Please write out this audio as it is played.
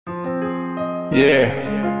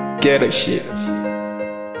Yeah, get a shit.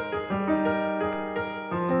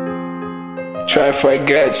 Try for a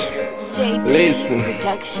gadget. Listen.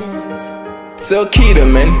 So Kidoh,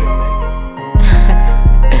 man.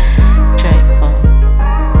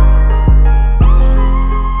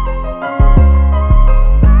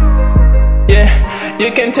 You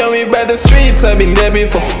can tell me by the streets, I've been there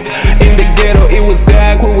before. In the ghetto, it was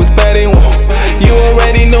dark, we was fighting wars. You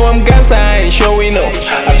already know I'm Gaza, I ain't showing off.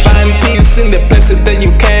 I find peace in the places that you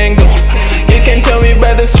can't go. You can tell me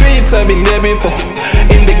by the streets, I've been there before.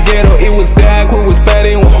 In the ghetto, it was dark, we was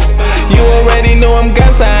fighting wars. You already know I'm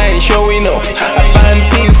Gaza, I ain't showing off. I find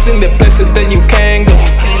peace in the places that you can't go.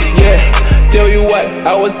 Yeah. Tell you what,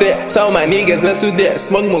 I was there, saw my niggas next to there.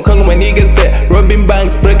 Smoke more con my niggas there. Robbing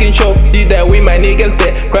banks, breaking shop, did that with my niggas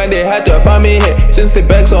there. Grind they hard to find me here. Since the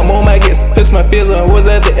back, so I'm on my gate. Face my fears when I was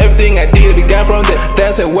at there. Everything I did began from there.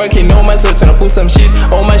 That's a working on myself, trying to put some shit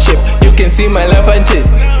on my ship. You can see my life I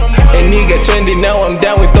changed. A nigga trending, now I'm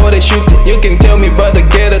down with all the shooting. You can tell me about the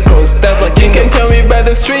ghetto cross, that's what you can tell me by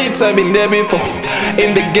the streets, I've been there before.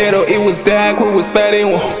 In the ghetto, it was dark, we was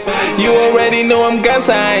fighting wars. You already know I'm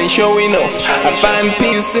Gaza, I ain't showing off. I find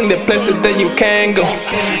peace in the places that you can't go.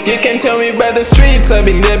 You can tell me by the streets, I've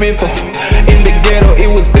been there before. In the ghetto, it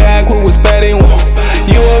was dark, we was fighting wars.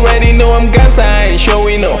 You already know I'm Gaza, I ain't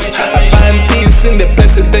showing off. I find peace in the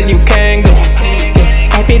places that you can't go.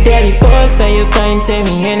 I be there before, so you can't tell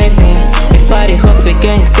me anything. If I the hopes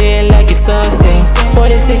again, stay like it's something.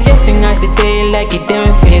 What is suggesting I stay like it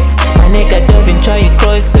damn fifths. My nigga don't try you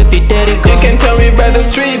cross, so be dirty go. You can tell me by the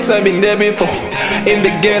streets, I've been there before. In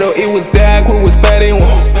the ghetto, it was dark, we was fighting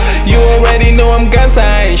wars. You already know I'm Gaza,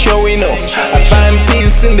 I ain't showing off. I find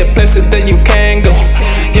peace in the places that you can't go.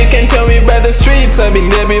 You can tell me by the streets, I've been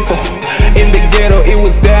there before. In the ghetto, it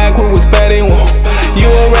was dark, we was fighting wars. You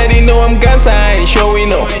already know I'm Gaza, I ain't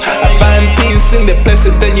showing off. I find peace in the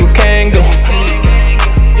places that you can't go.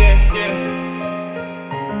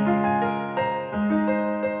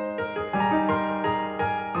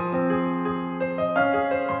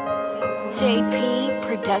 JP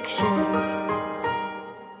Productions.